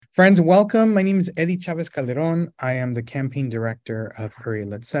Friends, welcome. My name is Eddie Chavez Calderon. I am the campaign director of Analucia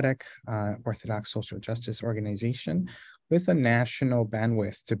Lopezrevoredo, Orthodox Social Justice Organization, with a national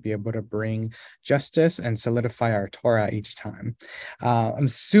bandwidth to be able to bring justice and solidify our Torah each time. I'm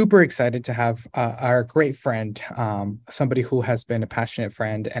super excited to have our great friend, somebody who has been a passionate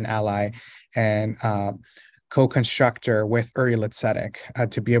friend and ally and co-constructor with Uri Litzedek,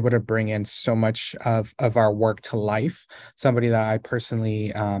 to be able to bring in so much of our work to life. Somebody that I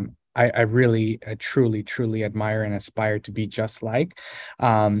personally, I really, truly admire and aspire to be just like,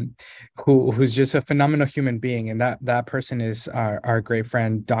 who's just a phenomenal human being. And that person is our great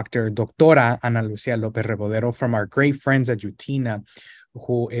friend, Doctora Analucia Lopezrevoredo, from our great friends at Jutina,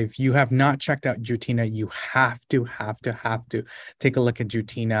 who, if you have not checked out Jutina, you have to take a look at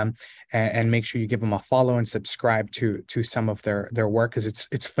Jutina and make sure you give them a follow and subscribe to some of their work, because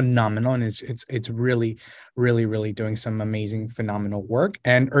it's phenomenal, and it's really doing some amazing, phenomenal work.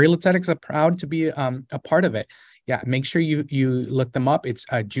 And Uri Litzedek is proud to be a part of it. Yeah, make sure you look them up. It's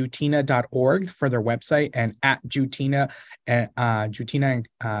jutina.org for their website, and at Jutina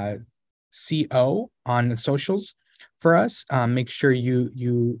CO on the socials for us. Make sure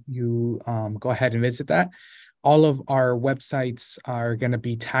you go ahead and visit that. All of our websites are going to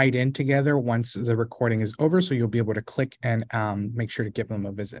be tied in together once the recording is over, so you'll be able to click and make sure to give them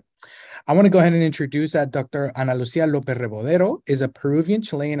a visit. I want to go ahead and introduce that Dr. Analucia Lopezrevoredo is a Peruvian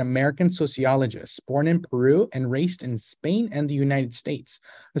Chilean American sociologist born in Peru and raised in Spain and the United States.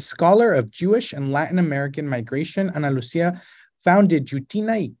 A scholar of Jewish and Latin American migration, Analucia founded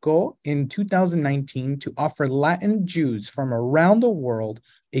Jutina y Co. in 2019 to offer Latin Jews from around the world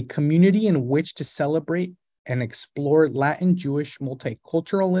a community in which to celebrate and explore Latin Jewish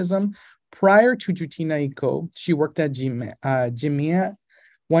multiculturalism. Prior to Jutina y Co., she worked at Jimia,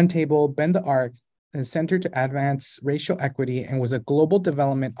 One Table, Bend the Arc, and Center to Advance Racial Equity, and was a global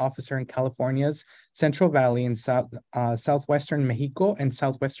development officer in California's Central Valley in southwestern Mexico and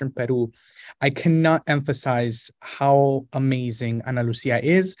southwestern Peru. I cannot emphasize how amazing Analucia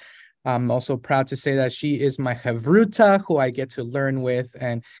is. I'm also proud to say that she is my Hevruta, who I get to learn with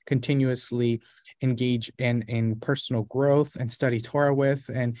and continuously engage in personal growth and study Torah with,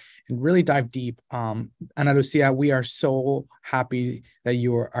 and really dive deep. Analucia, we are so happy that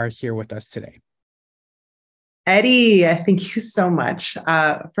you are here with us today. Eddie, thank you so much.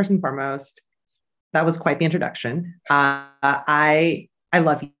 First and foremost, that was quite the introduction. I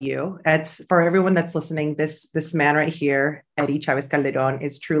love you. It's for everyone that's listening. This man right here, Eddie Chavez Calderon,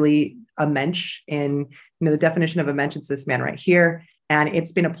 is truly a mensch. In the definition of a mensch, it's this man right here. And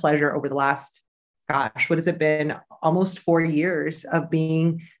it's been a pleasure over the last, what has it been? Almost 4 years of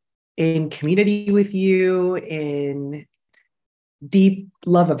being in community with you, in deep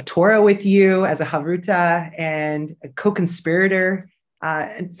love of Torah with you as a Havruta and a co-conspirator.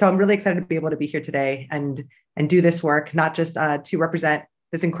 And so I'm really excited to be able to be here today and do this work, not just to represent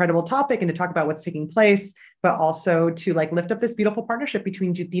this incredible topic and to talk about what's taking place, but also to lift up this beautiful partnership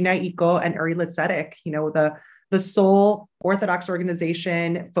between Jutina y Co. and Uri Litzedek, the sole Orthodox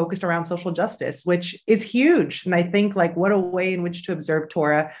organization focused around social justice, which is huge. And I think what a way in which to observe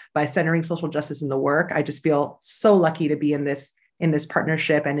Torah by centering social justice in the work. I just feel so lucky to be in this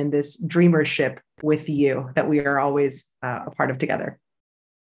partnership and in this dreamership with you that we are always a part of together.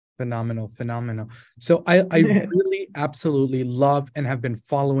 Phenomenal. So I really absolutely love and have been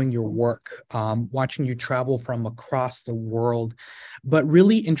following your work, watching you travel from across the world. But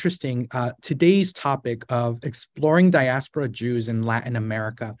really interesting, today's topic of exploring diaspora Jews in Latin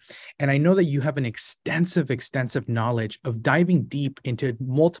America. And I know that you have an extensive knowledge of diving deep into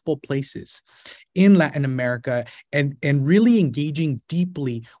multiple places in Latin America and really engaging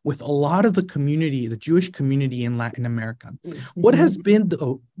deeply with a lot of the community, the Jewish community in Latin America. What has been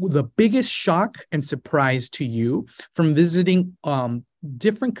the biggest shock and surprise to you from visiting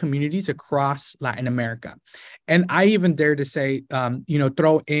different communities across Latin America? And I even dare to say,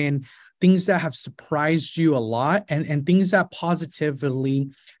 throw in things that have surprised you a lot and things that positively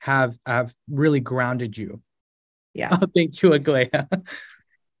have really grounded you. Yeah. Thank you, Aglaya.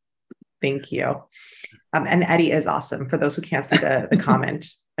 Thank you. And Eddie is awesome. For those who can't see the comment,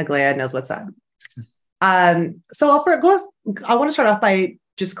 Aglaya knows what's up. So I want to start off by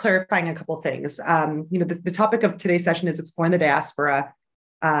just clarifying a couple of things. The topic of today's session is exploring the diaspora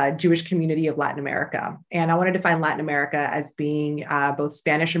Jewish community of Latin America. And I want to define Latin America as being both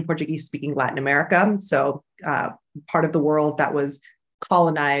Spanish and Portuguese speaking Latin America. So part of the world that was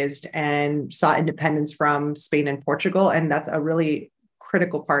colonized and sought independence from Spain and Portugal. And that's a really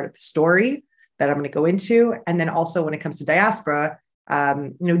critical part of the story that I'm going to go into. And then also when it comes to diaspora,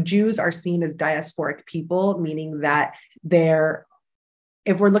 Jews are seen as diasporic people, meaning that they're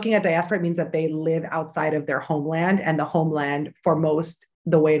if we're looking at diaspora, it means that they live outside of their homeland, and the homeland for most,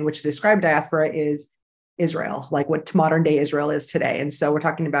 the way in which to describe diaspora is Israel, like what modern day Israel is today. And so we're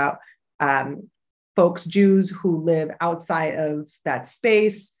talking about folks, Jews who live outside of that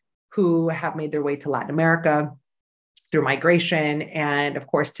space, who have made their way to Latin America through migration. And of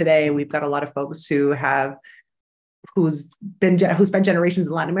course, today we've got a lot of folks who spent generations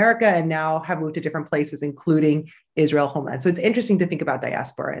in Latin America and now have moved to different places, including Israel homeland. So it's interesting to think about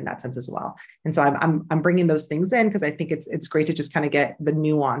diaspora in that sense as well. And so I'm bringing those things in because I think it's great to just kind of get the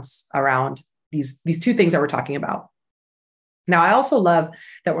nuance around these two things that we're talking about. Now, I also love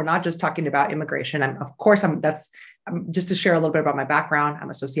that we're not just talking about immigration. Just to share a little bit about my background. I'm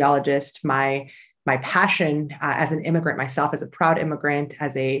a sociologist. My passion as an immigrant myself, as a proud immigrant,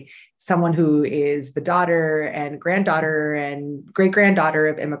 as someone who is the daughter and granddaughter and great-granddaughter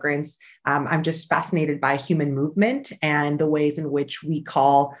of immigrants, I'm just fascinated by human movement and the ways in which we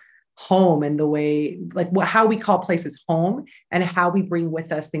call home, and the way, how we call places home, and how we bring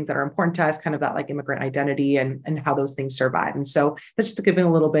with us things that are important to us, kind of that like immigrant identity, and how those things survive. And so that's just to give a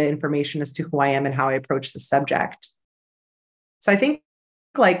little bit of information as to who I am and how I approach the subject. So I think,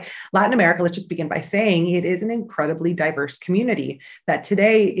 like Latin America, let's just begin by saying it is an incredibly diverse community that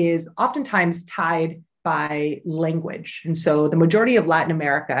today is oftentimes tied by language. And so the majority of Latin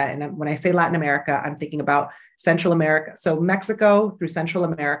America, and when I say Latin America, I'm thinking about Central America. So Mexico through Central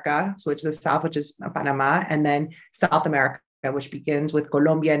America, so which is the south, which is Panama, and then South America, which begins with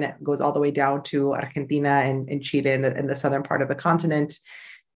Colombia and it goes all the way down to Argentina and Chile in the southern part of the continent.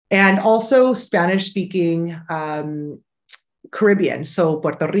 And also Spanish-speaking Caribbean, so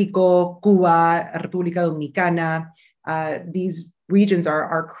Puerto Rico, Cuba, República Dominicana. These regions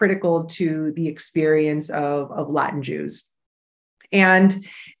are critical to the experience of Latin Jews. And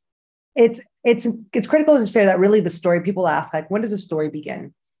it's critical to say that really the story, people ask, like, when does the story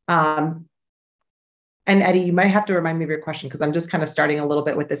begin? And Eddie, you might have to remind me of your question because I'm just kind of starting a little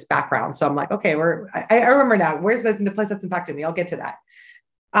bit with this background. So I'm like, okay, I remember now. Where's the place that's impacted me? I'll get to that.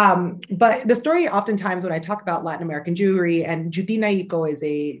 But the story, oftentimes when I talk about Latin American Jewry, and Judinaiko is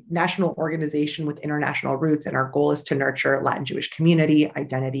a national organization with international roots, and our goal is to nurture Latin Jewish community,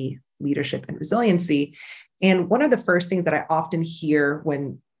 identity, leadership, and resiliency. And one of the first things that I often hear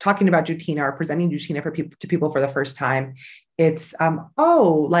when talking about Jutina or presenting Jutina to people for the first time, it's,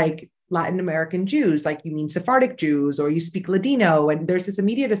 like Latin American Jews, like you mean Sephardic Jews, or you speak Ladino. And there's this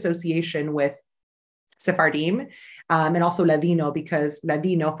immediate association with Sephardim. And also Ladino, because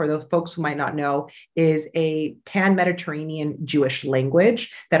Ladino, for those folks who might not know, is a pan-Mediterranean Jewish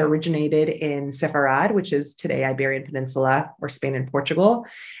language that originated in Sepharad, which is today Iberian Peninsula or Spain and Portugal.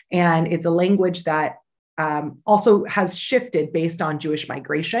 And it's a language that also has shifted based on Jewish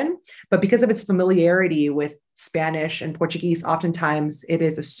migration. But because of its familiarity with Spanish and Portuguese, oftentimes it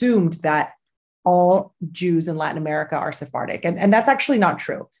is assumed that all Jews in Latin America are Sephardic. And that's actually not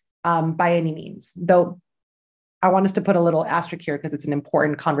true by any means, though I want us to put a little asterisk here because it's an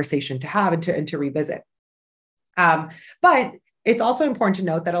important conversation to have and to revisit. But it's also important to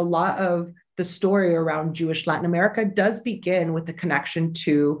note that a lot of the story around Jewish Latin America does begin with the connection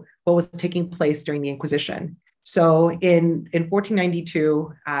to what was taking place during the Inquisition. So in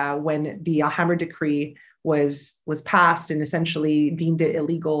 1492, when the Alhambra Decree was passed and essentially deemed it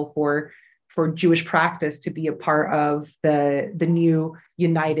illegal for Jewish practice to be a part of the new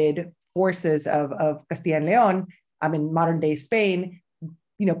united forces of Castilla and Leon, in modern day Spain,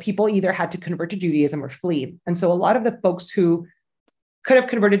 people either had to convert to Judaism or flee. And so a lot of the folks who could have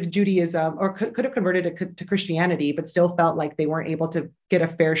converted to Judaism or could have converted to Christianity, but still felt like they weren't able to get a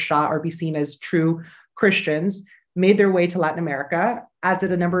fair shot or be seen as true Christians, made their way to Latin America, as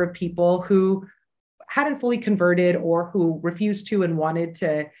did a number of people who hadn't fully converted or who refused to and wanted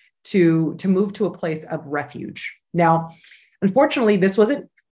to move to a place of refuge. Now, unfortunately, this wasn't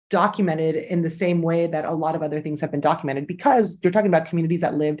documented in the same way that a lot of other things have been documented, because you're talking about communities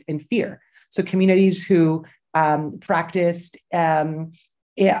that lived in fear. So communities who practiced in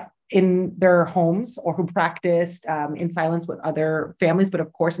their homes, or who practiced in silence with other families, but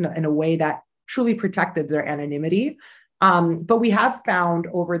of course in a way that truly protected their anonymity. But we have found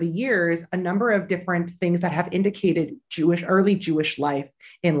over the years a number of different things that have indicated early Jewish life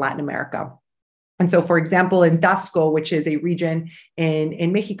in Latin America. And so, for example, in Tasco, which is a region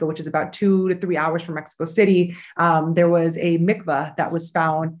in Mexico, which is about 2 to 3 hours from Mexico City, there was a mikvah that was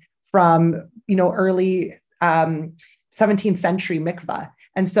found from, early 17th century mikvah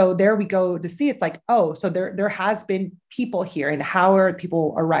And so there we go to see, it's like, oh, so there has been people here. And how are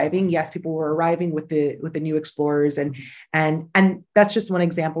people arriving? Yes, people were arriving with the new explorers. And that's just one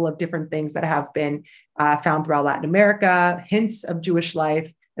example of different things that have been found throughout Latin America, hints of Jewish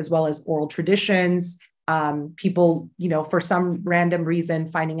life, as well as oral traditions. People, for some random reason,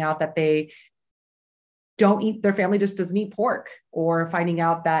 finding out that they don't eat, their family just doesn't eat pork, or finding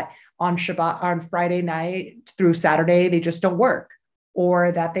out that on Shabbat, on Friday night through Saturday, they just don't work,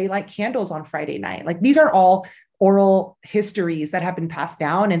 or that they light candles on Friday night. Like, these are all oral histories that have been passed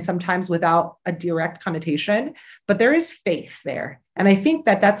down, and sometimes without a direct connotation, but there is faith there. And I think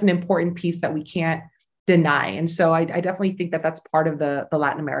that that's an important piece that we can't deny. And so I definitely think that that's part of the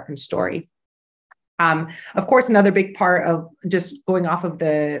Latin American story. Of course, another big part of just going off of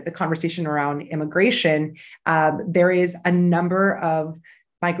the conversation around immigration, there is a number of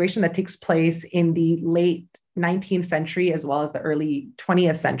migration that takes place in the late 19th century as well as the early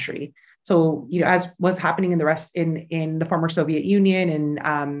 20th century. So, as was happening in the former Soviet Union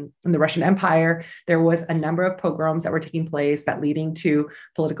and in the Russian Empire, there was a number of pogroms that were taking place that leading to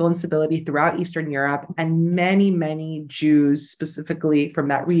political instability throughout Eastern Europe, and many, many Jews, specifically from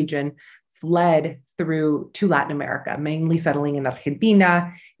that region, fled through to Latin America, mainly settling in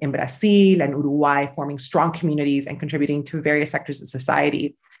Argentina, in Brazil, and Uruguay, forming strong communities and contributing to various sectors of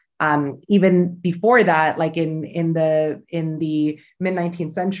society. Even before that, like in the mid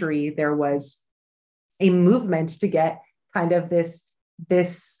 19th century, there was a movement to get kind of this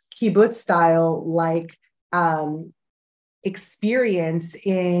kibbutz style like experience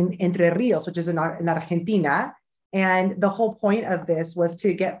in Entre Rios, which is in Argentina. And the whole point of this was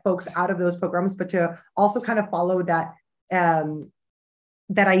to get folks out of those pogroms, but to also kind of follow that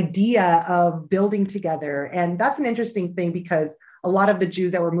idea of building together. And that's an interesting thing, because a lot of the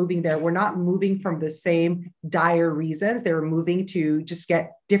Jews that were moving there were not moving from the same dire reasons. They were moving to just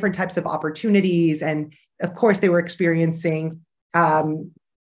get different types of opportunities. And of course, they were experiencing a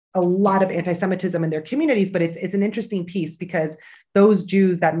lot of anti-Semitism in their communities. But it's an interesting piece, because those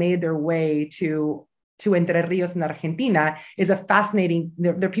Jews that made their way to Entre Rios in Argentina is a fascinating,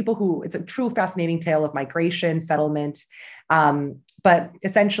 they're people who, it's a true fascinating tale of migration, settlement. But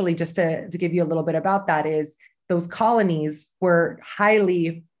essentially, just to give you a little bit about that, is those colonies were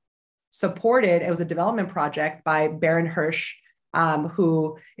highly supported. It was a development project by Baron Hirsch,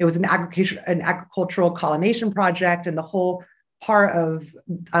 who, it was an agricultural colonization project, and the whole part of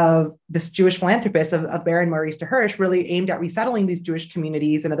this Jewish philanthropist of Baron Maurice de Hirsch really aimed at resettling these Jewish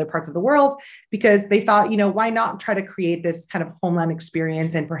communities in other parts of the world, because they thought, why not try to create this kind of homeland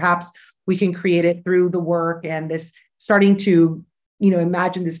experience, and perhaps we can create it through the work and this starting to,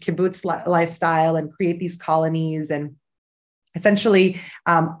 imagine this kibbutz lifestyle and create these colonies. And essentially,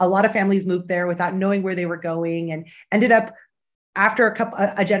 a lot of families moved there without knowing where they were going, and ended up, after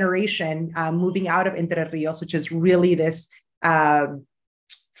a generation, moving out of Entre Rios, which is really this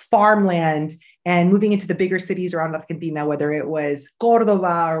farmland, and moving into the bigger cities around Argentina, whether it was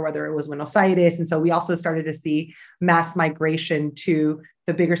Cordoba or whether it was Buenos Aires. And so we also started to see mass migration to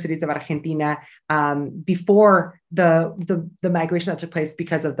the bigger cities of Argentina before the migration that took place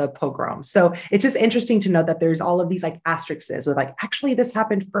because of the pogrom. So it's just interesting to know that there's all of these like asterisks with like, actually this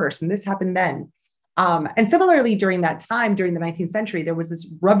happened first and this happened then. And similarly, during that time, during the 19th century, there was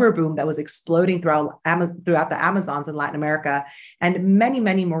this rubber boom that was exploding throughout the Amazons in Latin America. And many,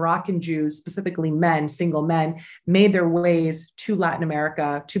 many Moroccan Jews, specifically men, single men, made their ways to Latin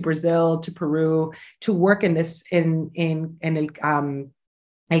America, to Brazil, to Peru, to work in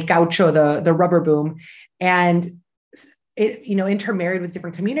El Caucho, the rubber boom. And it, intermarried with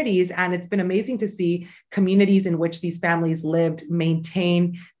different communities. And it's been amazing to see communities in which these families lived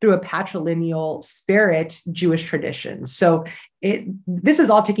maintain, through a patrilineal spirit, Jewish traditions. So this is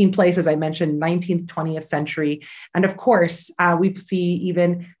all taking place, as I mentioned, 19th, 20th century. And of course, we see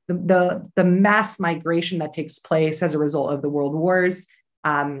even the mass migration that takes place as a result of the world wars.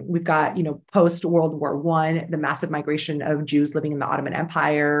 We've got, post World War I, the massive migration of Jews living in the Ottoman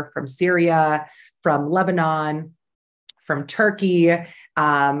Empire, from Syria, from Lebanon, from Turkey,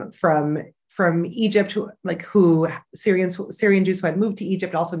 from Egypt, Syrian Jews who had moved to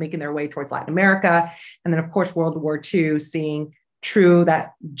Egypt, also making their way towards Latin America. And then, of course, World War II, seeing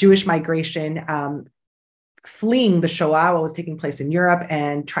that Jewish migration, fleeing the Shoah, what was taking place in Europe,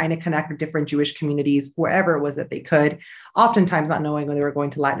 and trying to connect with different Jewish communities wherever it was that they could, oftentimes not knowing when they were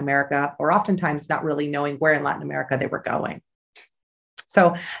going to Latin America, or oftentimes not really knowing where in Latin America they were going.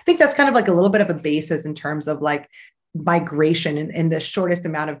 So I think that's kind of like a little bit of a basis in terms of like migration in the shortest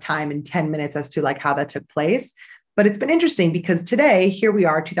amount of time, in 10 minutes, as to like how that took place. But it's been interesting because today, here we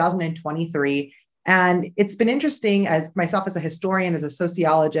are, 2023, And it's been interesting as myself as a historian, as a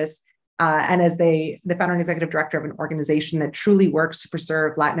sociologist, and as the founder and executive director of an organization that truly works to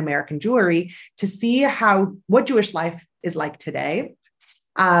preserve Latin American Jewry, to see what Jewish life is like today.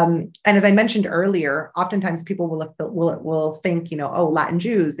 And as I mentioned earlier, oftentimes people will think, oh, Latin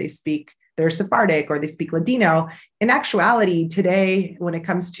Jews, they're Sephardic or they speak Ladino. In actuality, today, when it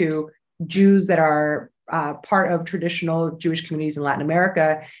comes to Jews that are part of traditional Jewish communities in Latin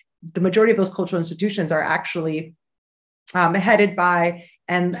America, the majority of those cultural institutions are actually headed by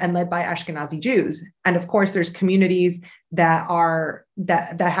and led by Ashkenazi Jews. And of course, there's communities that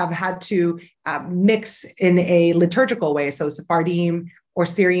have had to mix in a liturgical way. So Sephardim or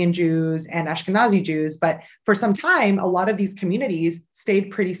Syrian Jews and Ashkenazi Jews. But for some time, a lot of these communities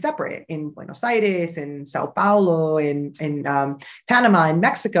stayed pretty separate in Buenos Aires, in Sao Paulo, in Panama, in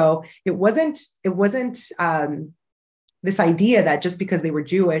Mexico. It wasn't this idea that just because they were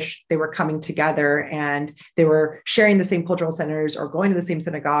Jewish, they were coming together and they were sharing the same cultural centers or going to the same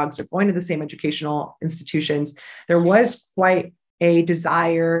synagogues or going to the same educational institutions. There was quite a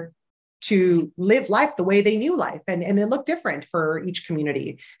desire to live life the way they knew life. And it looked different for each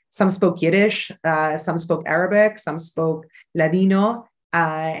community. Some spoke Yiddish, some spoke Arabic, some spoke Ladino.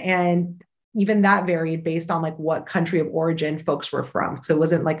 And even that varied based on like what country of origin folks were from. So it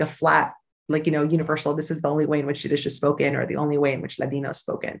wasn't like a flat, universal, this is the only way in which Yiddish is spoken or the only way in which Ladino is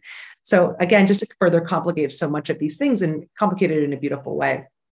spoken. So again, just to further complicate so much of these things and complicate it in a beautiful way.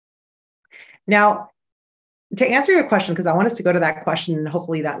 Now, to answer your question, because I want us to go to that question, and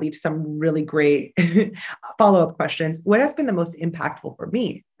hopefully that leads to some really great follow-up questions. What has been the most impactful for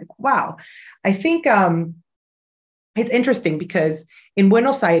me? Wow. I think it's interesting because in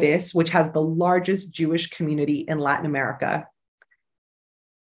Buenos Aires, which has the largest Jewish community in Latin America,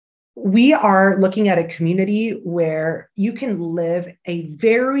 we are looking at a community where you can live a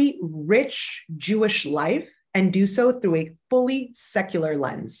very rich Jewish life and do so through a fully secular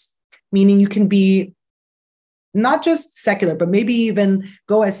lens, meaning you can be not just secular, but maybe even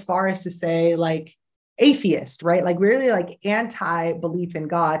go as far as to say like atheist, right? Like really like anti-belief in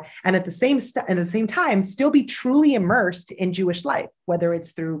God. And at the same time, still be truly immersed in Jewish life, whether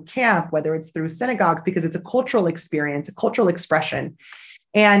it's through camp, whether it's through synagogues, because it's a cultural experience, a cultural expression.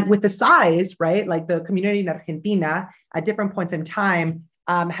 And with the size, right, like the community in Argentina at different points in time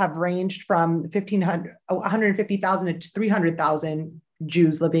have ranged from 150,000 to 300,000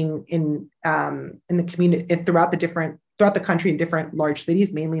 Jews living in the community throughout the country in different large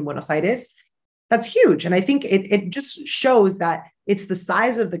cities, mainly in Buenos Aires. That's huge. And I think it just shows that it's the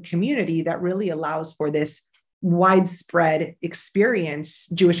size of the community that really allows for this widespread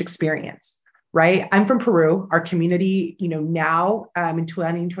Jewish experience. Right. I'm from Peru. Our community, now in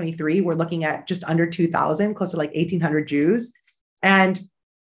 2023, we're looking at just under 2,000, close to like 1,800 Jews. And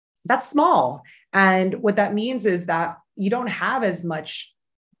that's small. And what that means is that you don't have as much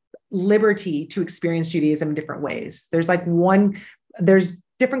liberty to experience Judaism in different ways. There's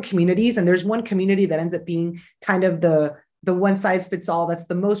different communities, and there's one community that ends up being kind of the one size fits all, that's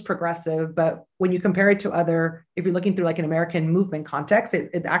the most progressive. But when you compare it to if you're looking through like an American movement context,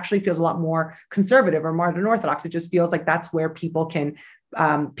 it actually feels a lot more conservative or modern Orthodox. It just feels like that's where people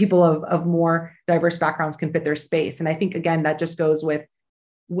of more diverse backgrounds can fit their space. And I think, again, that just goes with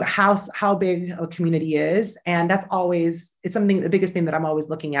how big a community is. And it's something, the biggest thing that I'm always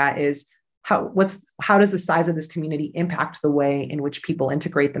looking at is how does the size of this community impact the way in which people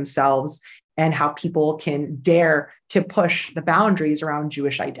integrate themselves and how people can dare to push the boundaries around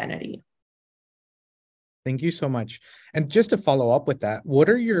Jewish identity. Thank you so much. And just to follow up with that, what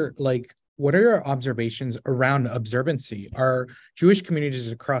are your observations around observancy? Are Jewish communities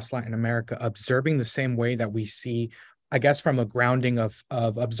across Latin America observing the same way that we see, I guess, from a grounding of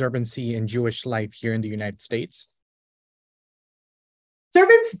observancy in Jewish life here in the United States?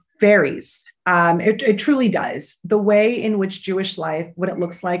 Observance varies. It truly does. The way in which Jewish life, what it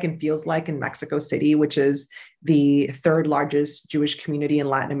looks like and feels like in Mexico City, which is the third largest Jewish community in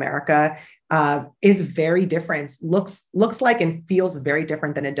Latin America, is very different. Looks like and feels very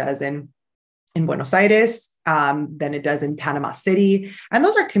different than it does in Buenos Aires, than it does in Panama City. And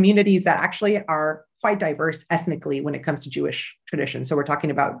those are communities that actually are quite diverse ethnically when it comes to Jewish tradition. So we're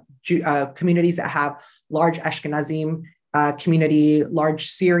talking about communities that have large Ashkenazim community, large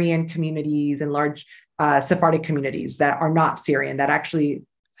Syrian communities, and large Sephardic communities that are not Syrian, that actually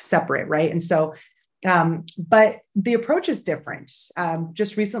separate, right? And so, but the approach is different.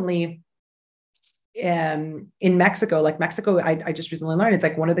 Just recently in Mexico, I just recently learned it's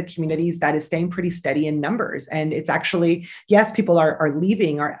like one of the communities that is staying pretty steady in numbers. And it's actually, yes, people are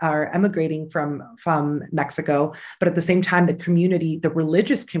leaving, are emigrating from Mexico, but at the same time, the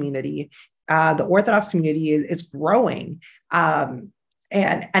religious community the Orthodox community is growing. And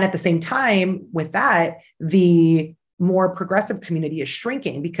at the same time with that, the more progressive community is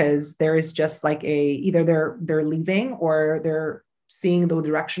shrinking because there is just like either they're leaving or they're seeing the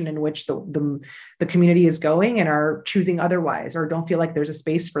direction in which the community is going and are choosing otherwise, or don't feel like there's a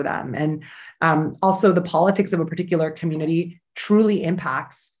space for them. And also the politics of a particular community truly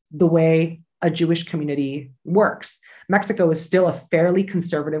impacts the way a Jewish community works. Mexico is still a fairly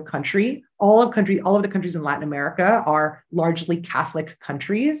conservative country. All of the countries in Latin America are largely Catholic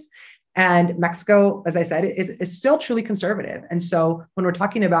countries. And Mexico, as I said, is still truly conservative. And so when we're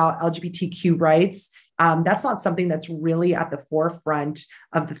talking about LGBTQ rights, that's not something that's really at the forefront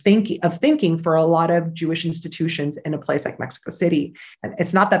of thinking for a lot of Jewish institutions in a place like Mexico City. And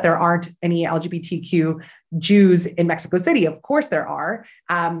it's not that there aren't any LGBTQ Jews in Mexico City. Of course there are,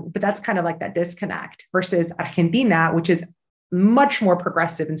 but that's kind of like that disconnect versus Argentina, which is much more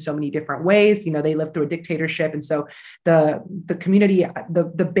progressive in so many different ways. You know, they lived through a dictatorship. And so the community,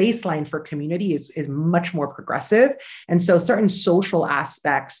 the baseline for community is much more progressive. And so certain social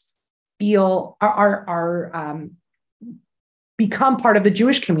aspects become part of the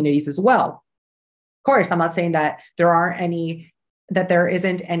Jewish communities as well. Of course, I'm not saying that there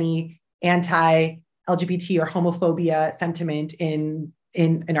isn't any anti-LGBT or homophobia sentiment in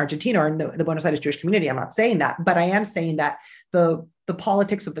Argentina or in the Buenos Aires Jewish community. I'm not saying that, but I am saying that the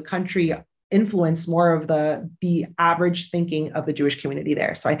politics of the country influence more of the average thinking of the Jewish community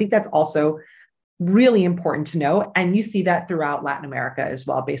there. So I think that's also really important to know. And you see that throughout Latin America as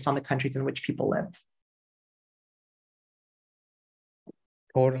well, based on the countries in which people live.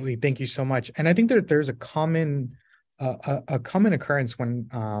 Totally. Thank you so much. And I think there's a common occurrence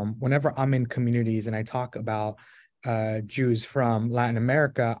whenever I'm in communities and I talk about Jews from Latin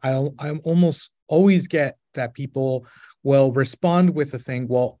America, I almost always get that people will respond with the thing,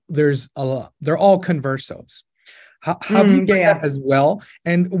 well, they're all conversos. Have you heard that as well?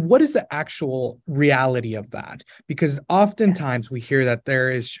 And what is the actual reality of that? Because oftentimes we hear that there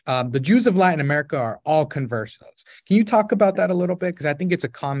is the Jews of Latin America are all conversos. Can you talk about that a little bit? Because I think it's a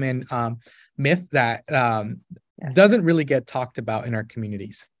common myth that doesn't really get talked about in our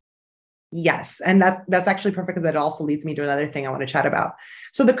communities. Yes. And that's actually perfect because that also leads me to another thing I want to chat about.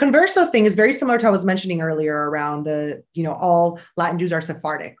 So the converso thing is very similar to what I was mentioning earlier around all Latin Jews are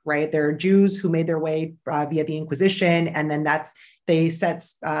Sephardic, right? They're Jews who made their way via the Inquisition. And then they set,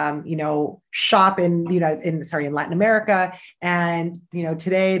 shop in Latin America. And,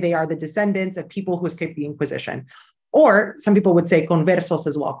 today they are the descendants of people who escaped the Inquisition. Or some people would say conversos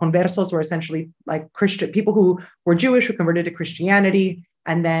as well. Conversos were essentially like Christian people who were Jewish, who converted to Christianity,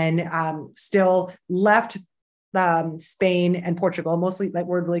 and then still left Spain and Portugal. Mostly that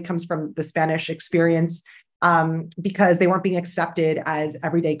word really comes from the Spanish experience because they weren't being accepted as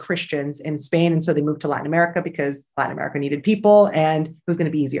everyday Christians in Spain. And so they moved to Latin America because Latin America needed people and it was going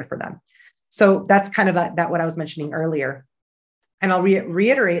to be easier for them. So that's kind of that what I was mentioning earlier. And I'll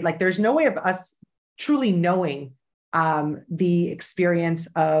reiterate, like, there's no way of us truly knowing the experience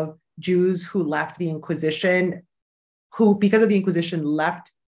of Jews who left the Inquisition, who, because of the Inquisition,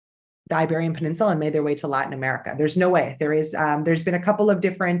 left the Iberian Peninsula and made their way to Latin America. There's no way. There's been a couple of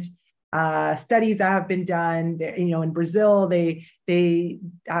different studies that have been done. In Brazil, they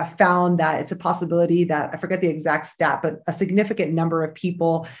found that it's a possibility that, I forget the exact stat, but a significant number of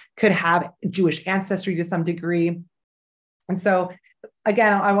people could have Jewish ancestry to some degree. And so,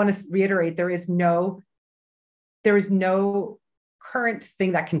 again, I want to reiterate, there is no current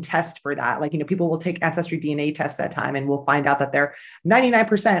thing that can test for that. Like, people will take ancestry DNA tests at time and we'll find out that they're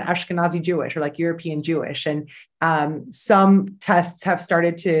 99% Ashkenazi Jewish or like European Jewish. And some tests have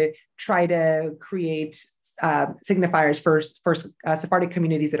started to try to create signifiers for Sephardic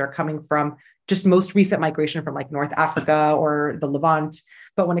communities that are coming from just most recent migration from like North Africa or the Levant.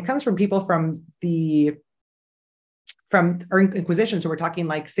 But when it comes from people from Inquisition, so we're talking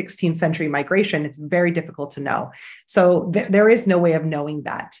like 16th century migration, it's very difficult to know. So there is no way of knowing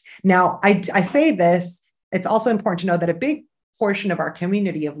that. Now, I say this, it's also important to know that a big portion of our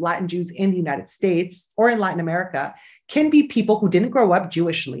community of Latin Jews in the United States or in Latin America can be people who didn't grow up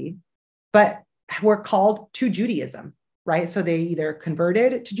Jewishly, but were called to Judaism, right? So they either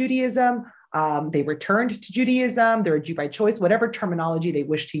converted to Judaism, they returned to Judaism, they're a Jew by choice, whatever terminology they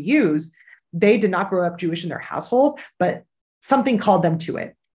wish to use. They did not grow up Jewish in their household, but something called them to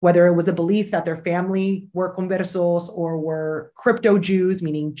it, whether it was a belief that their family were conversos or were crypto Jews,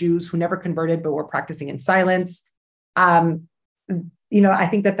 meaning Jews who never converted, but were practicing in silence. I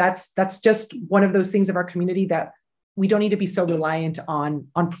think that's just one of those things of our community that we don't need to be so reliant on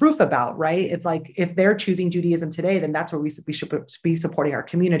proof about, right? If they're choosing Judaism today, then that's where we should be supporting our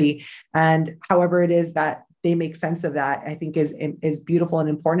community. And however it is that they make sense of that, I think is beautiful and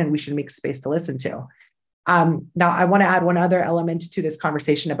important, and we should make space to listen to. Now, I want to add one other element to this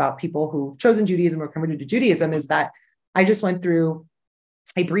conversation about people who've chosen Judaism or converted to Judaism, is that I just went through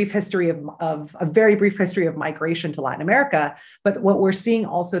a brief history of a very brief history of migration to Latin America. But what we're seeing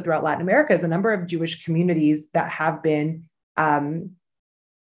also throughout Latin America is a number of Jewish communities that have been, some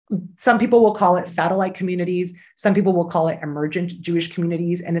people will call it satellite communities. Some people will call it emergent Jewish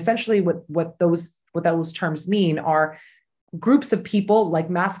communities. And essentially what those terms mean are groups of people, like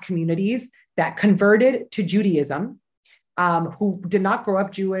mass communities, that converted to Judaism, who did not grow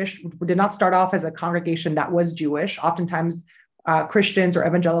up Jewish, did not start off as a congregation that was Jewish. Oftentimes Christians or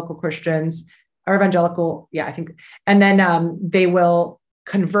evangelical Christians, or evangelical, yeah, I think. And then they will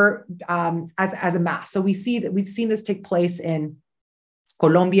convert as a mass. So we've seen this take place in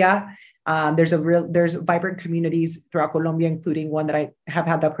Colombia. There's vibrant communities throughout Colombia, including one that I have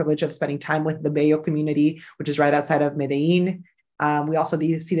had the privilege of spending time with, the Bello community, which is right outside of Medellin. We also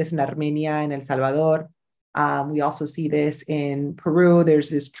see this in Armenia and El Salvador. We also see this in Peru.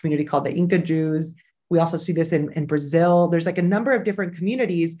 There's this community called the Inca Jews. We also see this in Brazil. There's like a number of different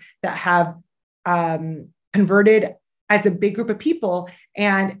communities that have converted as a big group of people,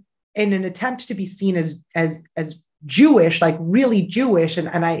 and in an attempt to be seen as Jewish, like really Jewish.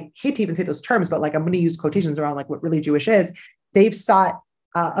 And I hate to even say those terms, but like I'm going to use quotations around like what really Jewish is. They've sought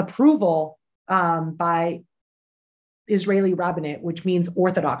approval by Israeli rabbinate, which means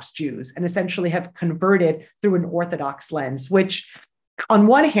Orthodox Jews, and essentially have converted through an Orthodox lens, which on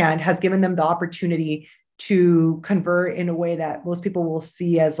one hand has given them the opportunity to convert in a way that most people will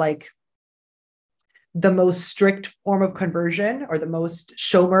see as like the most strict form of conversion, or the most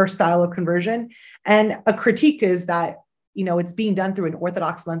Shomer style of conversion. And a critique is that, it's being done through an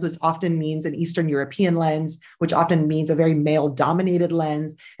Orthodox lens, which often means an Eastern European lens, which often means a very male-dominated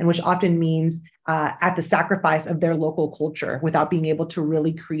lens, and which often means at the sacrifice of their local culture, without being able to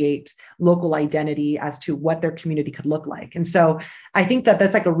really create local identity as to what their community could look like. And so I think that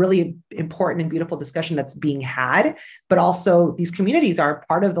that's like a really important and beautiful discussion that's being had, but also these communities are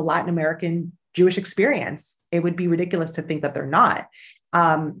part of the Latin American Jewish experience. It would be ridiculous to think that they're not.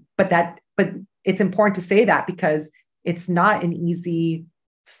 But it's important to say that, because it's not an easy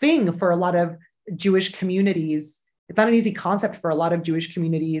thing for a lot of Jewish communities. It's not an easy concept for a lot of Jewish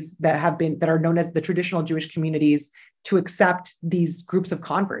communities that are known as the traditional Jewish communities to accept these groups of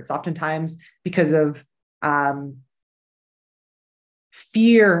converts, oftentimes because of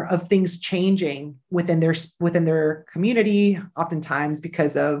fear of things changing within their community, oftentimes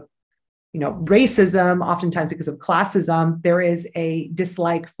because of racism, oftentimes because of classism. There is a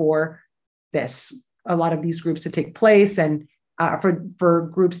dislike for a lot of these groups to take place, and for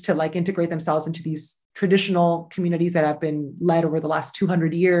groups to like integrate themselves into these traditional communities that have been led over the last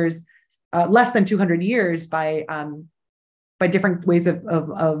 200 years, less than 200 years by different ways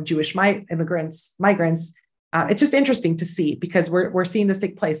of Jewish migrants. It's just interesting to see, because we're seeing this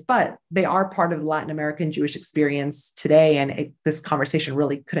take place, but they are part of the Latin American Jewish experience today. And this conversation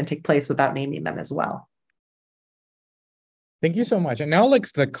really couldn't take place without naming them as well. Thank you so much. And now,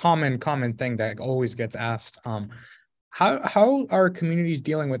 like the common thing that always gets asked, how are communities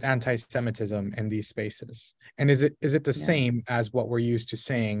dealing with anti-Semitism in these spaces? And is it the same as what we're used to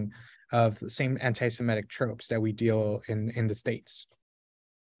saying of the same anti-Semitic tropes that we deal in the States?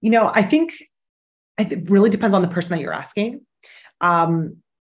 I think it really depends on the person that you're asking.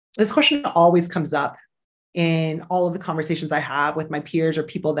 This question always comes up in all of the conversations I have with my peers or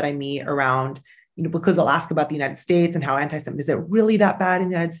people that I meet around, because they'll ask about the United States and how anti-Semitism, is it really that bad in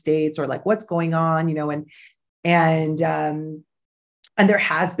the United States, or like what's going on, and there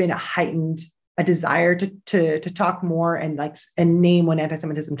has been a desire to talk more and name when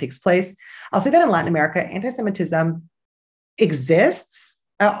anti-Semitism takes place. I'll say that in Latin America, anti-Semitism exists.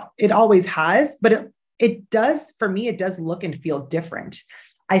 It always has, but it does, for me, it does look and feel different.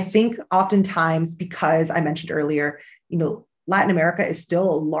 I think oftentimes, because I mentioned earlier, Latin America is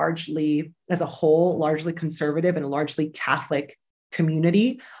still largely, as a whole, largely conservative and largely Catholic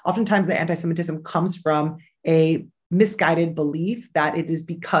community. Oftentimes the anti-Semitism comes from a misguided belief that it is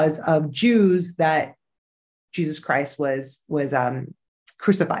because of Jews that Jesus Christ was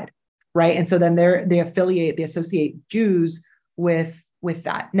crucified, right? And so then they associate Jews with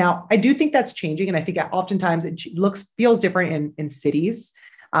that. Now, I do think that's changing, and I think oftentimes it feels different in cities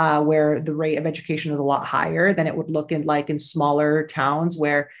where the rate of education is a lot higher than it would look in smaller towns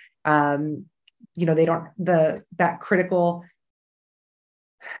where they don't that critical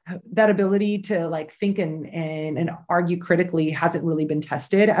that ability to like think and argue critically hasn't really been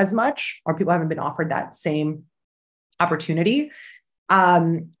tested as much, or people haven't been offered that same opportunity.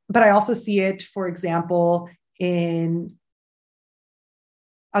 But I also see it, for example, in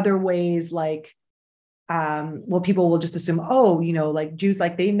other ways, like, well, people will just assume, oh, like Jews,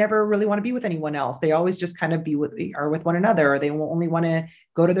 like they never really want to be with anyone else. They always just kind of be with one another, or they only want to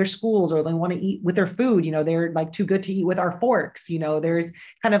go to their schools, or they want to eat with their food. They're like too good to eat with our forks. There's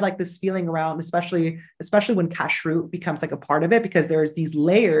kind of like this feeling around, especially when kashrut becomes like a part of it, because there's these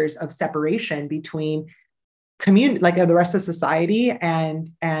layers of separation between community, like the rest of society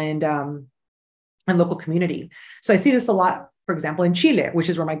and local community. So I see this a lot, for example, in Chile, which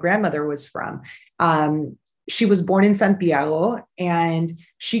is where my grandmother was from. She was born in Santiago, and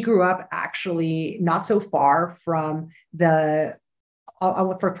she grew up actually not so far from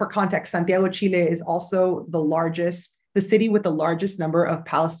for context, Santiago, Chile is also the city with the largest number of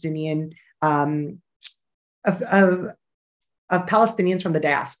Palestinian, of Palestinians from the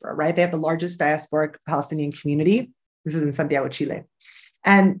diaspora, right? They have the largest diasporic Palestinian community. This is in Santiago, Chile.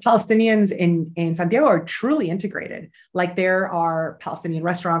 And Palestinians in Santiago are truly integrated. Like there are Palestinian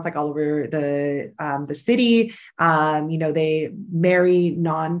restaurants like all over the city. They marry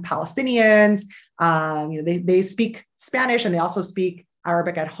non-Palestinians. They speak Spanish, and they also speak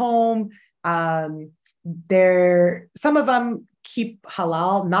Arabic at home. Some of them keep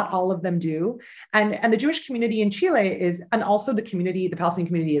halal, not all of them do. And the Jewish community in Chile and also the Palestinian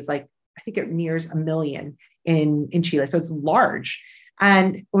community is like, I think it nears 1 million in Chile. So it's large.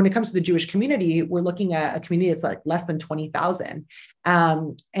 And when it comes to the Jewish community, we're looking at a community that's like less than 20,000,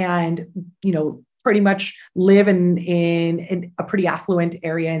 and pretty much live in a pretty affluent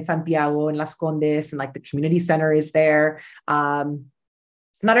area in Santiago, in Las Condes, and like the community center is there.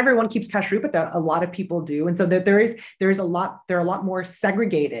 Not everyone keeps kashrut, but a lot of people do, and so they're a lot more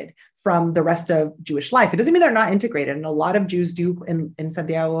segregated from the rest of Jewish life. It doesn't mean they're not integrated, and a lot of Jews do in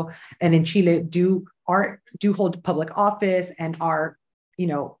Santiago and in Chile do hold public office and are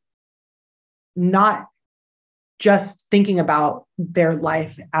not just thinking about their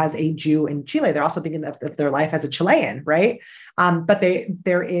life as a Jew in Chile. They're also thinking of their life as a Chilean, right? But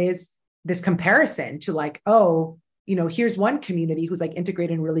there is this comparison to like, oh, here's one community who's like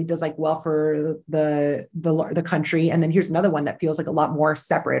integrated and really does like well for the country, and then here's another one that feels like a lot more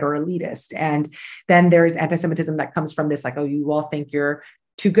separate or elitist. And then there is anti-Semitism that comes from this, like, oh, you all think you're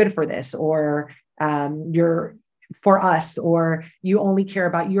too good for this, or you're for us, or you only care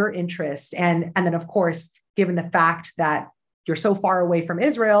about your interest. And then, of course, given the fact that you're so far away from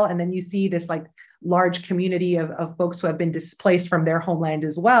Israel, and then you see this like large community of folks who have been displaced from their homeland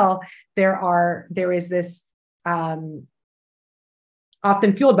as well, there is this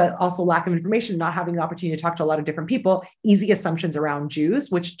often fueled, but also lack of information, not having the opportunity to talk to a lot of different people, easy assumptions around Jews,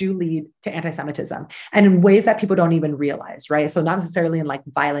 which do lead to anti-Semitism, and in ways that people don't even realize, right? So not necessarily in like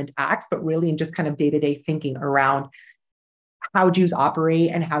violent acts, but really in just kind of day-to-day thinking around how Jews operate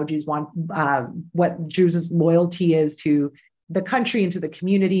and how Jews want, what Jews' loyalty is to the country and to the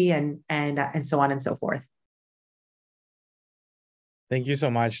community, and so on and so forth. Thank you so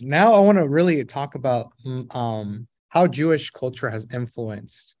much. Now I want to really talk about how Jewish culture has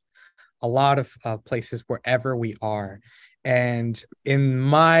influenced a lot of places wherever we are. And in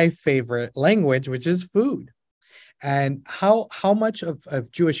my favorite language, which is food. And how much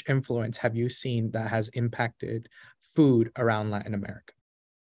of Jewish influence have you seen that has impacted food around Latin America?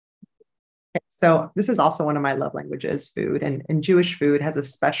 So this is also one of my love languages, food, and Jewish food has a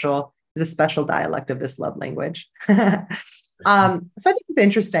special dialect of this love language. So I think it's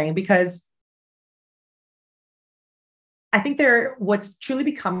interesting because I think what's truly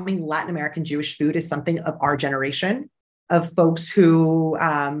becoming Latin American Jewish food is something of our generation, of folks who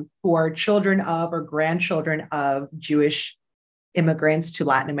are children of or grandchildren of Jewish immigrants to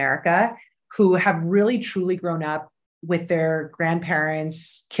Latin America, who have really truly grown up with their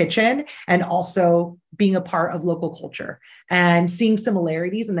grandparents' kitchen, and also being a part of local culture and seeing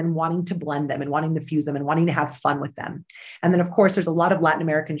similarities and then wanting to blend them and wanting to fuse them and wanting to have fun with them. And then, of course, there's a lot of Latin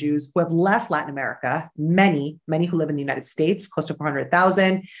American Jews who have left Latin America, many who live in the United States, close to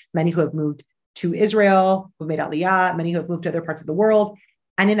 400,000, many who have moved to Israel, who've made Aliyah, many who have moved to other parts of the world.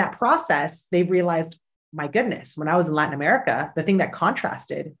 And in that process, they've realized, my goodness, when I was in Latin America, the thing that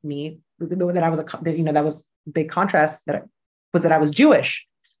contrasted me, that was a big contrast, was that I was Jewish.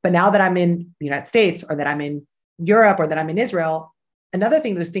 But now that I'm in the United States, or that I'm in Europe, or that I'm in Israel, another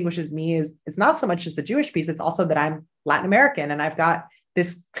thing that distinguishes me is it's not so much just the Jewish piece, it's also that I'm Latin American, and I've got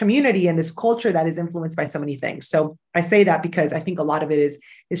this community and this culture that is influenced by so many things. So I say that because I think a lot of it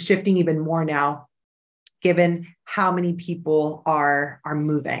is shifting even more now given how many people are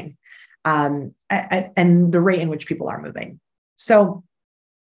moving, and the rate in which people are moving. So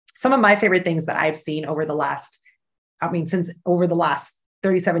some of my favorite things that I've seen over the last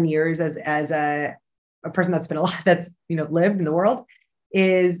 37 years as a person that's lived in the world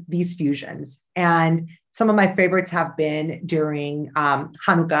is these fusions. And some of my favorites have been during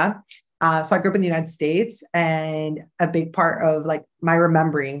Hanukkah. So I grew up in the United States, and a big part of like my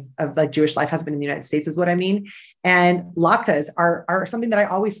remembering of like Jewish life has been in the United States is what I mean. And latkes are something that I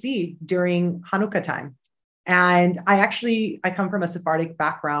always see during Hanukkah time. And I come from a Sephardic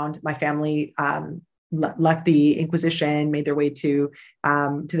background. My family left the Inquisition, made their way to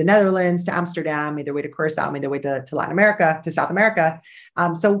the Netherlands, to Amsterdam, made their way to Curacao, made their way to Latin America, to South America.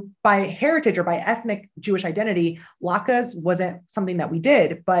 So by heritage or by ethnic Jewish identity, latkes wasn't something that we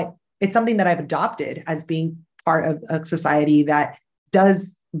did, but it's something that I've adopted as being part of a society that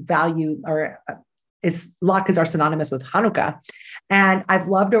does value latkes are synonymous with Hanukkah. And I've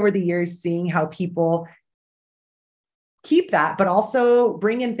loved over the years seeing how people keep that, but also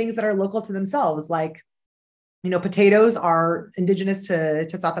bring in things that are local to themselves. Like, potatoes are indigenous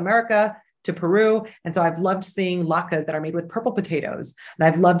to South America, to Peru. And so I've loved seeing latkes that are made with purple potatoes. And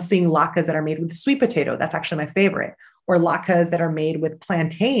I've loved seeing latkes that are made with sweet potato. That's actually my favorite. Or latkes that are made with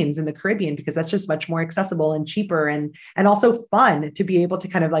plantains in the Caribbean, because that's just much more accessible and cheaper and also fun to be able to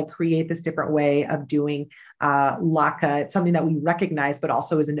kind of like create this different way of doing latke. It's something that we recognize, but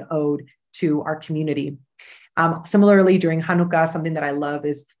also is an ode to our community. Similarly, during Hanukkah, something that I love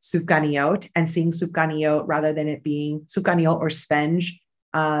is sufganiyot, and seeing sufganiyot rather than it being sufganiyot or spenge,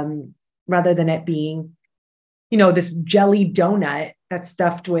 rather than it being, this jelly donut that's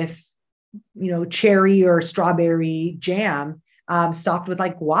stuffed with, cherry or strawberry jam, stuffed with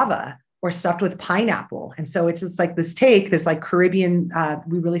like guava or stuffed with pineapple. And so it's just like this like Caribbean,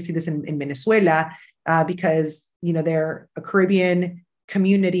 we really see this in Venezuela, because, they're a Caribbean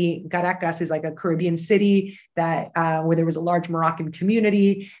community. Caracas is like a Caribbean city that where there was a large Moroccan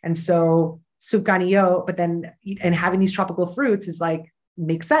community. And so sufganiyot, but then, and having these tropical fruits is like,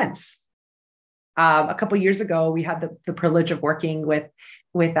 makes sense. A couple of years ago, we had the privilege of working with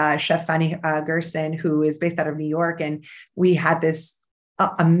Chef Fanny Gerson, who is based out of New York. And we had this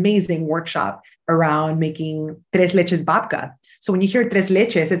amazing workshop around making tres leches babka. So when you hear tres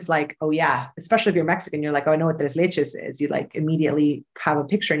leches, it's like, oh yeah, especially if you're Mexican, you're like, oh, I know what tres leches is. You like immediately have a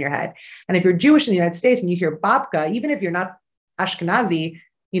picture in your head. And if you're Jewish in the United States and you hear babka, even if you're not Ashkenazi,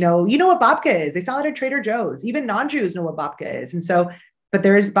 you know what babka is. They sell it at Trader Joe's. Even non-Jews know what babka is. And so, but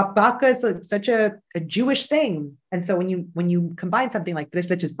babka is like such a Jewish thing. And so when you combine something like tres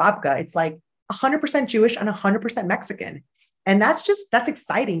leches babka, it's like 100% Jewish and 100% Mexican. And that's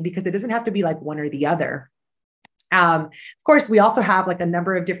exciting because it doesn't have to be like one or the other. Of course, we also have like a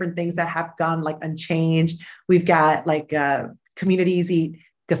number of different things that have gone like unchanged. We've got like communities eat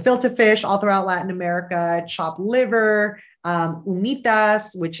gefilte fish all throughout Latin America, chopped liver,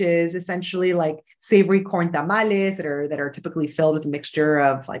 humitas, which is essentially like savory corn tamales that are typically filled with a mixture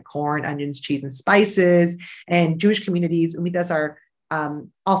of like corn, onions, cheese, and spices. And Jewish communities, humitas are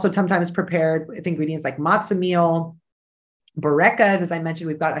also sometimes prepared with ingredients like matzah meal. Burekas, as I mentioned,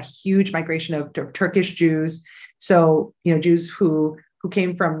 we've got a huge migration of Turkish Jews. So, Jews who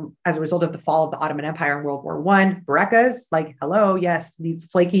came from as a result of the fall of the Ottoman Empire in World War I. Burekas, like, hello, yes, these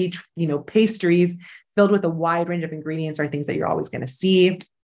flaky, pastries filled with a wide range of ingredients are things that you're always going to see.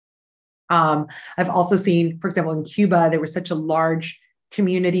 I've also seen, for example, in Cuba, there was such a large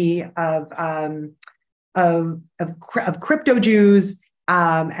community of crypto Jews,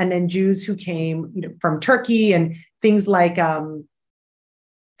 and then Jews who came, from Turkey, and things like, oh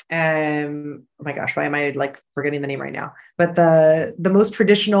my gosh, why am I like forgetting the name right now? But the most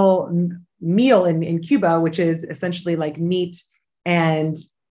traditional meal in Cuba, which is essentially like meat and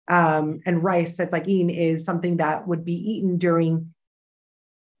rice that's like eaten, is something that would be eaten during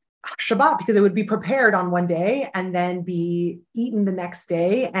Shabbat, because it would be prepared on one day and then be eaten the next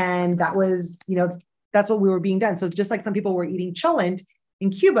day. And that was, that's what we were being done. So just like some people were eating cholent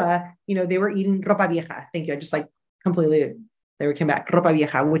in Cuba, they were eating ropa vieja. Thank you. I just like completely, they came back. Ropa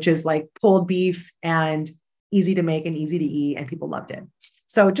vieja, which is like pulled beef and easy to make and easy to eat. And people loved it.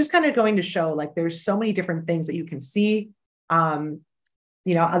 So just kind of going to show like, there's so many different things that you can see.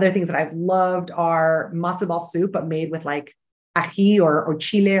 Other things that I've loved are matzo ball soup, but made with like ají or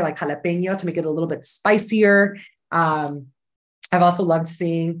chile, or like jalapeno, to make it a little bit spicier. I've also loved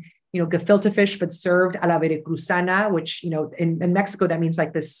seeing, gefilte fish, but served a la veracruzana, which, in Mexico, that means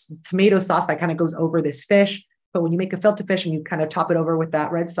like this tomato sauce that kind of goes over this fish. But when you make gefilte fish and you kind of top it over with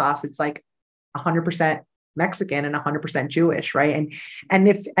that red sauce, it's like 100% Mexican and 100% Jewish, right? And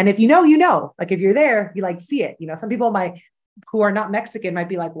if you know, you know, like if you're there, you like see it. You know, some people who are not Mexican might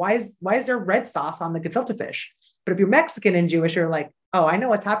be like, why is there red sauce on the gefilte fish? But if you're Mexican and Jewish, you're like, oh, I know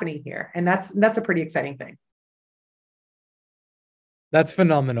what's happening here, and that's a pretty exciting thing. That's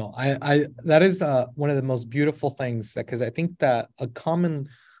phenomenal. I that is one of the most beautiful things, because I think that a common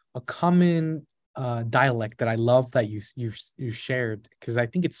dialect that I love that you shared, because I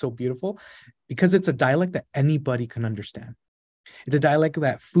think it's so beautiful, because it's a dialect that anybody can understand. It's a dialect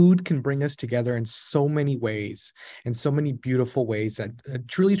that food can bring us together in so many ways, in so many beautiful ways that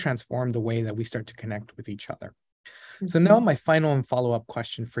truly transform the way that we start to connect with each other. So now my final and follow-up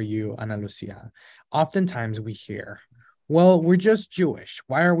question for you, Analucia. Oftentimes we hear, well, we're just Jewish.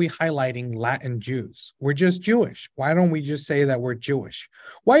 Why are we highlighting Latin Jews? We're just Jewish. Why don't we just say that we're Jewish?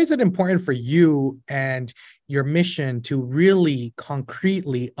 Why is it important for you and your mission to really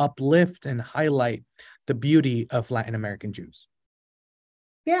concretely uplift and highlight the beauty of Latin American Jews?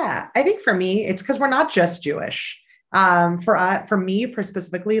 Yeah, I think for me, it's because we're not just Jewish. For me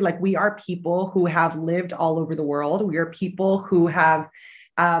specifically, like we are people who have lived all over the world. We are people who have,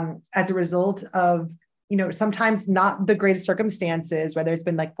 as a result of, sometimes not the greatest circumstances, whether it's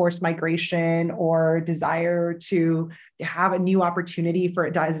been like forced migration or desire to have a new opportunity for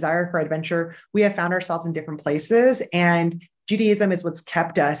a desire for adventure, we have found ourselves in different places, and Judaism is what's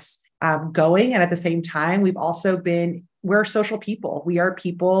kept us going. And at the same time, we're social people. We are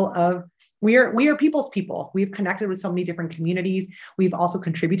people's people. We've connected with so many different communities. We've also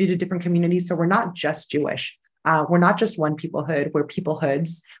contributed to different communities. So we're not just Jewish. We're not just one peoplehood. We're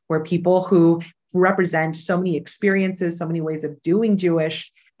peoplehoods. We're people who represent so many experiences, so many ways of doing Jewish.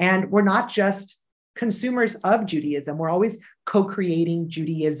 And we're not just consumers of Judaism. We're always co-creating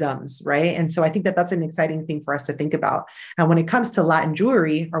Judaisms, right? And so I think that that's an exciting thing for us to think about. And when it comes to Latin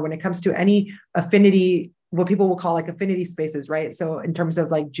Jewry, or when it comes to any affinity, what people will call like affinity spaces, right? So in terms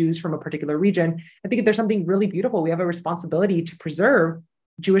of like Jews from a particular region, I think there's something really beautiful. We have a responsibility to preserve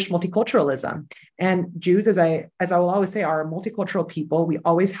Jewish multiculturalism. And Jews, as I will always say, are a multicultural people. We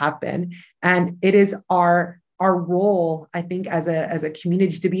always have been. And it is our role, I think, as a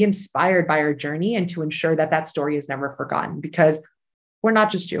community, to be inspired by our journey and to ensure that that story is never forgotten, because we're not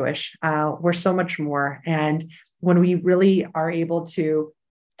just Jewish. We're so much more. And when we really are able to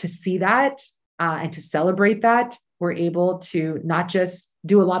see that, and to celebrate that, we're able to not just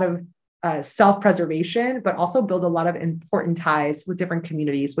do a lot of self-preservation, but also build a lot of important ties with different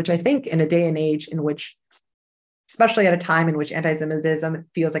communities, which I think in a day and age in which, especially at a time in which anti-Semitism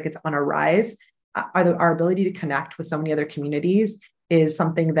feels like it's on a rise, our ability to connect with so many other communities is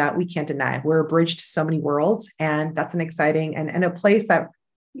something that we can't deny. We're a bridge to so many worlds, and that's an exciting and a place that,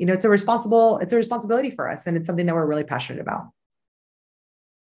 it's a responsibility for us, and it's something that we're really passionate about.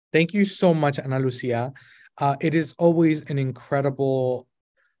 Thank you so much, Analucia. It is always an incredible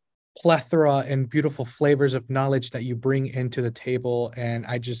plethora and beautiful flavors of knowledge that you bring into the table, and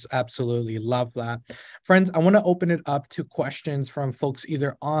I just absolutely love that. Friends, I want to open it up to questions from folks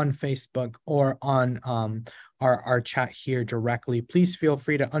either on Facebook or on our chat here directly. Please feel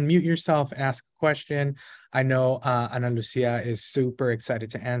free to unmute yourself and ask a question. I know Analucia is super excited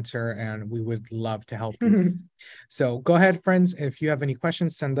to answer, and we would love to help you. So go ahead, friends. If you have any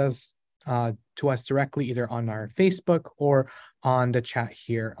questions, send us to us directly, either on our Facebook or on the chat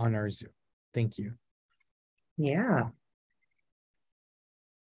here on our Zoom. Thank you. Yeah.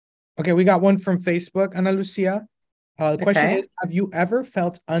 Okay, we got one from Facebook, Analucia. The question is, have you ever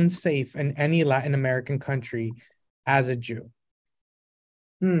felt unsafe in any Latin American country as a Jew?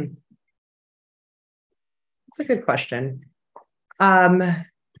 That's a good question. I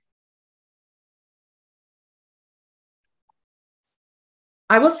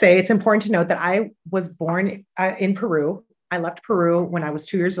will say it's important to note that I was born in Peru. I left Peru when I was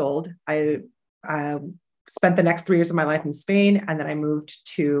 2 years old. I spent the next 3 years of my life in Spain, and then I moved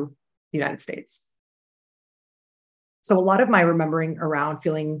to the United States. So a lot of my remembering around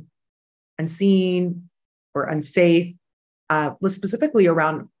feeling unseen or unsafe was specifically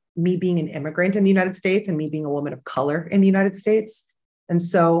around me being an immigrant in the United States and me being a woman of color in the United States. And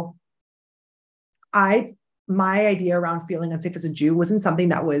so my idea around feeling unsafe as a Jew wasn't something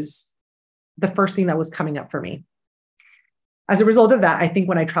that was the first thing that was coming up for me. As a result of that, I think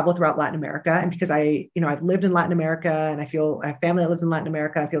when I travel throughout Latin America, and because I've lived in Latin America and I have family that lives in Latin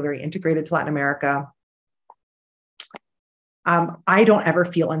America, I feel very integrated to Latin America. I don't ever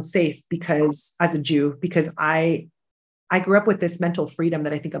feel unsafe as a Jew, because I grew up with this mental freedom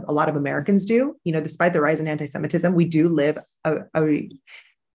that I think a lot of Americans do. Despite the rise in anti-Semitism, we do live our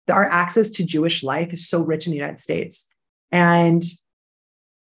access to Jewish life is so rich in the United States. And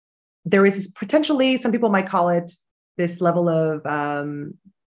there is this potentially, some people might call it this level of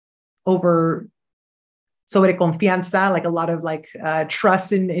over sobre confianza, like a lot of like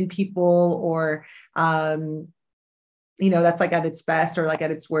trust in people, or that's like at its best or like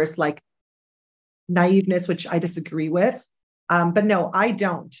at its worst, like naiveness, which I disagree with. But no, I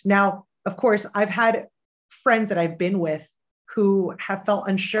don't. Now, of course, I've had friends that I've been with who have felt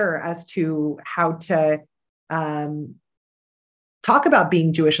unsure as to how to talk about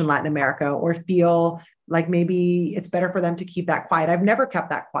being Jewish in Latin America, or feel like maybe it's better for them to keep that quiet. I've never kept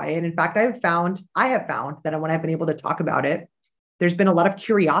that quiet. In fact, I have found that when I've been able to talk about it, there's been a lot of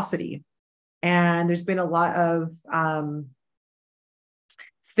curiosity, and there's been a lot of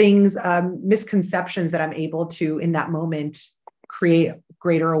things, misconceptions that I'm able to, in that moment, create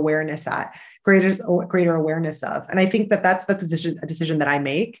greater awareness of. And I think that that's a decision that I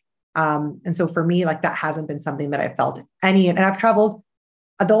make. And so for me, like, that hasn't been something that I felt and I've traveled.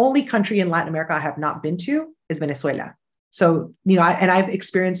 The only country in Latin America I have not been to is Venezuela. So, I've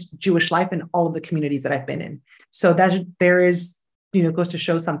experienced Jewish life in all of the communities that I've been in. So that there is, goes to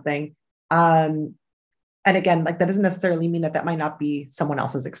show something. And again, like, that doesn't necessarily mean that might not be someone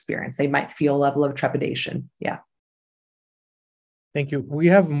else's experience. They might feel a level of trepidation. Yeah. Thank you. We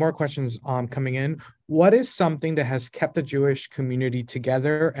have more questions coming in. What is something that has kept the Jewish community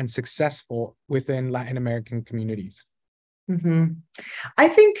together and successful within Latin American communities? Mm-hmm. I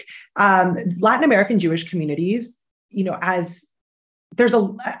think Latin American Jewish communities, as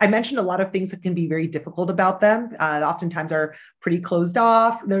I mentioned a lot of things that can be very difficult about them. Oftentimes are pretty closed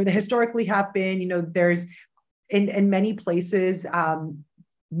off. They historically have been, there's in many places,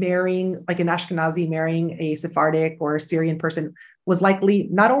 marrying, like an Ashkenazi marrying a Sephardic or Syrian person was likely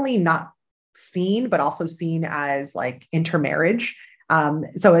not only not seen, but also seen as like intermarriage.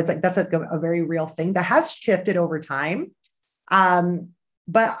 So it's like, that's a very real thing that has shifted over time.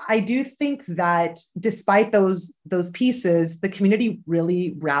 But I do think that despite those pieces, the community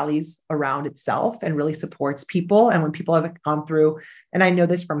really rallies around itself and really supports people. And when people have gone through, and I know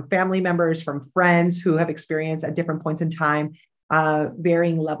this from family members, from friends who have experienced at different points in time,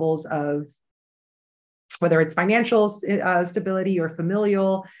 varying levels of, whether it's financial stability or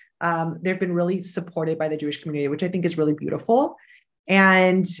familial, they've been really supported by the Jewish community, which I think is really beautiful.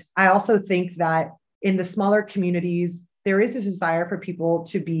 And I also think that in the smaller communities, there is this desire for people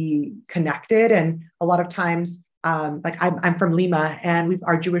to be connected. And a lot of times, like I'm from Lima, and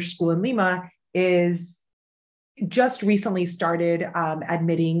our Jewish school in Lima is just recently started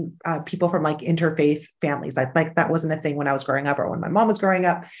admitting people from like interfaith families. Like that wasn't a thing when I was growing up or when my mom was growing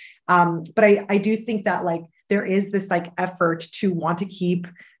up. But I do think that like there is this like effort to want to keep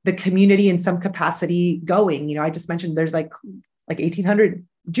the community in some capacity going. I just mentioned there's like 1,800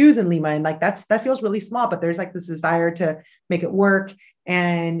 Jews in Lima, and like that feels really small, but there's like this desire to make it work.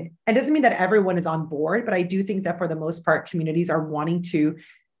 And it doesn't mean that everyone is on board, but I do think that for the most part, communities are wanting to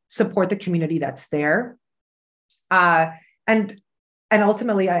support the community that's there. And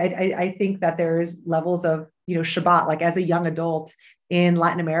ultimately, I think that there's levels of, Shabbat, like as a young adult in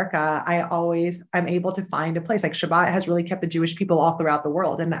Latin America, I'm able to find a place. Like Shabbat has really kept the Jewish people all throughout the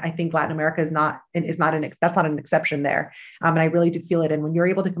world. And I think Latin America that's not an exception there. And I really do feel it. And when you're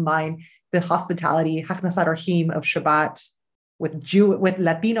able to combine the hospitality, Hachnasat Orhim of Shabbat with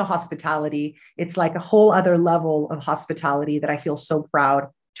Latino hospitality, it's like a whole other level of hospitality that I feel so proud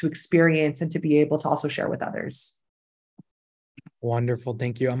to experience and to be able to also share with others. Wonderful.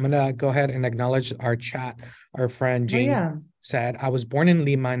 Thank you. I'm going to go ahead and acknowledge our chat. Our friend Jane said, I was born in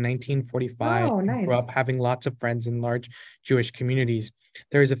Lima in 1945. Oh, nice. Grew up having lots of friends in large Jewish communities.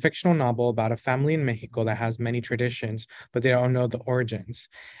 There is a fictional novel about a family in Mexico that has many traditions, but they don't know the origins.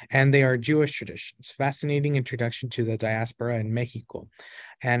 And they are Jewish traditions. Fascinating introduction to the diaspora in Mexico.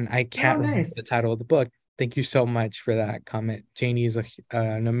 And I can't remember the title of the book. Thank you so much for that comment. Janie is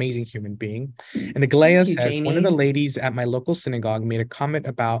an amazing human being. And Aglaya says, Janie. One of the ladies at my local synagogue made a comment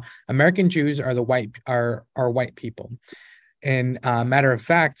about American Jews are white people. And matter of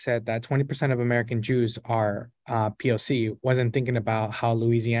fact, said that 20% of American Jews are POC. Wasn't thinking about how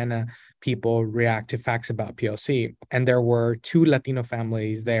Louisiana people react to facts about POC. And there were 2 Latino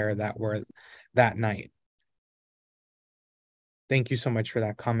families there that were that night. Thank you so much for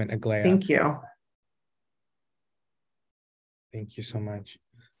that comment, Aglaya. Thank you. Thank you so much.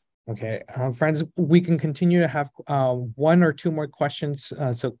 Okay, friends, we can continue to have 1 or 2 more questions.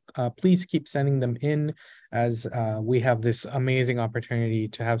 So please keep sending them in as we have this amazing opportunity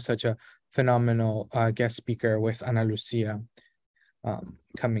to have such a phenomenal guest speaker with Analucia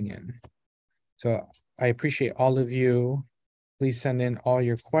coming in. So I appreciate all of you. Please send in all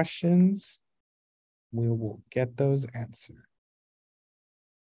your questions. We will get those answered.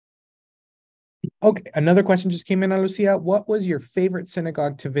 Okay, another question just came in, Analucia. What was your favorite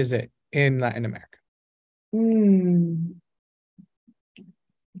synagogue to visit in Latin America?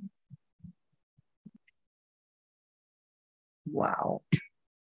 Wow.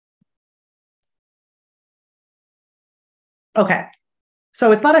 Okay.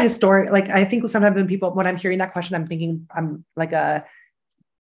 So it's not a historic, like I think sometimes when I'm hearing that question, I'm thinking I'm like a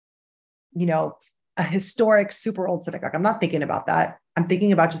historic, super old synagogue. I'm not thinking about that. I'm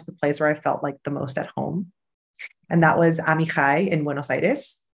thinking about just the place where I felt like the most at home. And that was Amichai in Buenos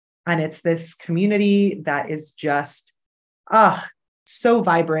Aires. And it's this community that is just, so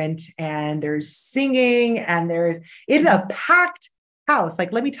vibrant. And there's singing and it's a packed house.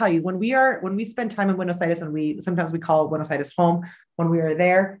 Like, let me tell you, when we spend time in Buenos Aires, sometimes we call Buenos Aires home, when we are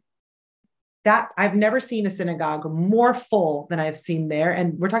there, that I've never seen a synagogue more full than I've seen there.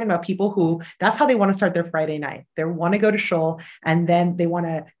 And we're talking about people who that's how they want to start their Friday night. They want to go to shul and then they want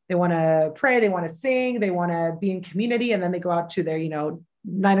to pray, they want to sing, they want to be in community. And then they go out to their,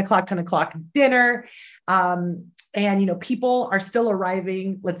 9 o'clock, 10 o'clock dinner. And people are still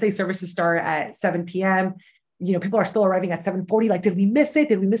arriving. Let's say services start at 7 p.m. People are still arriving at 7:40. Like, did we miss it?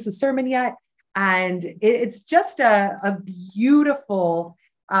 Did we miss the sermon yet? And it's just a beautiful,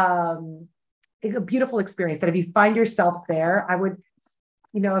 experience that if you find yourself there, I would,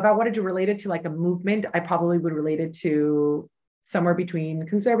 if I wanted to relate it to like a movement, I probably would relate it to somewhere between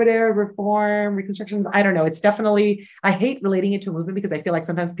conservative, reform, reconstructions. I don't know. It's definitely, I hate relating it to a movement because I feel like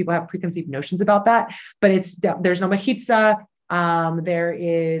sometimes people have preconceived notions about that, but there's no mechitza. There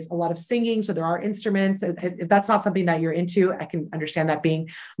is a lot of singing. So there are instruments. If that's not something that you're into, I can understand that being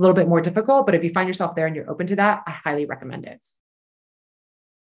a little bit more difficult, but if you find yourself there and you're open to that, I highly recommend it.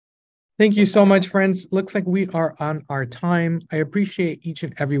 Thank you so much, friends. Looks like we are on our time. I appreciate each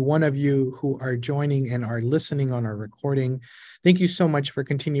and every one of you who are joining and are listening on our recording. Thank you so much for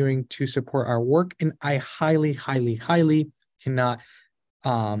continuing to support our work. And I highly, highly, highly cannot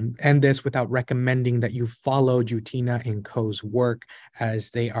end this without recommending that you follow Jutina and Co.'s work,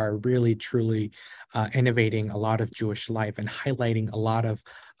 as they are really, truly innovating a lot of Jewish life and highlighting a lot of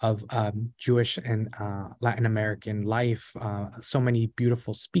Jewish and Latin American life. So many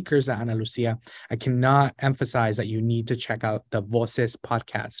beautiful speakers at Analucia. I cannot emphasize that you need to check out the Voces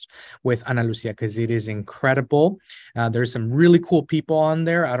podcast with Analucia because it is incredible. There's some really cool people on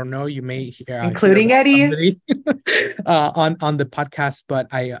there. I don't know, you may hear including Eddie on the podcast, but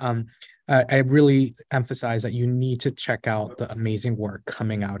I really emphasize that you need to check out the amazing work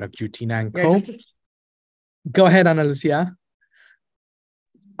coming out of Jutina and Co. Go ahead, Analucia.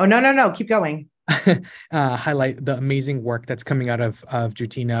 Oh, no. Keep going. Highlight the amazing work that's coming out of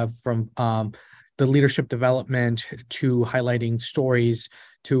Jutina, from the leadership development to highlighting stories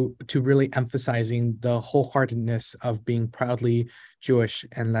to really emphasizing the wholeheartedness of being proudly Jewish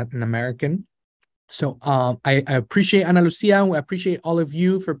and Latin American. So I appreciate Analucia. I appreciate all of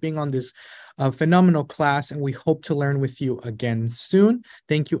you for being on this phenomenal class, and we hope to learn with you again soon.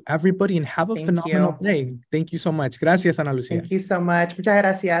 Thank you, everybody, and have a phenomenal day. Thank you so much. Gracias, Analucia. Thank you so much. Muchas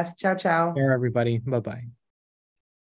gracias. Ciao, ciao. Care, everybody. Bye-bye.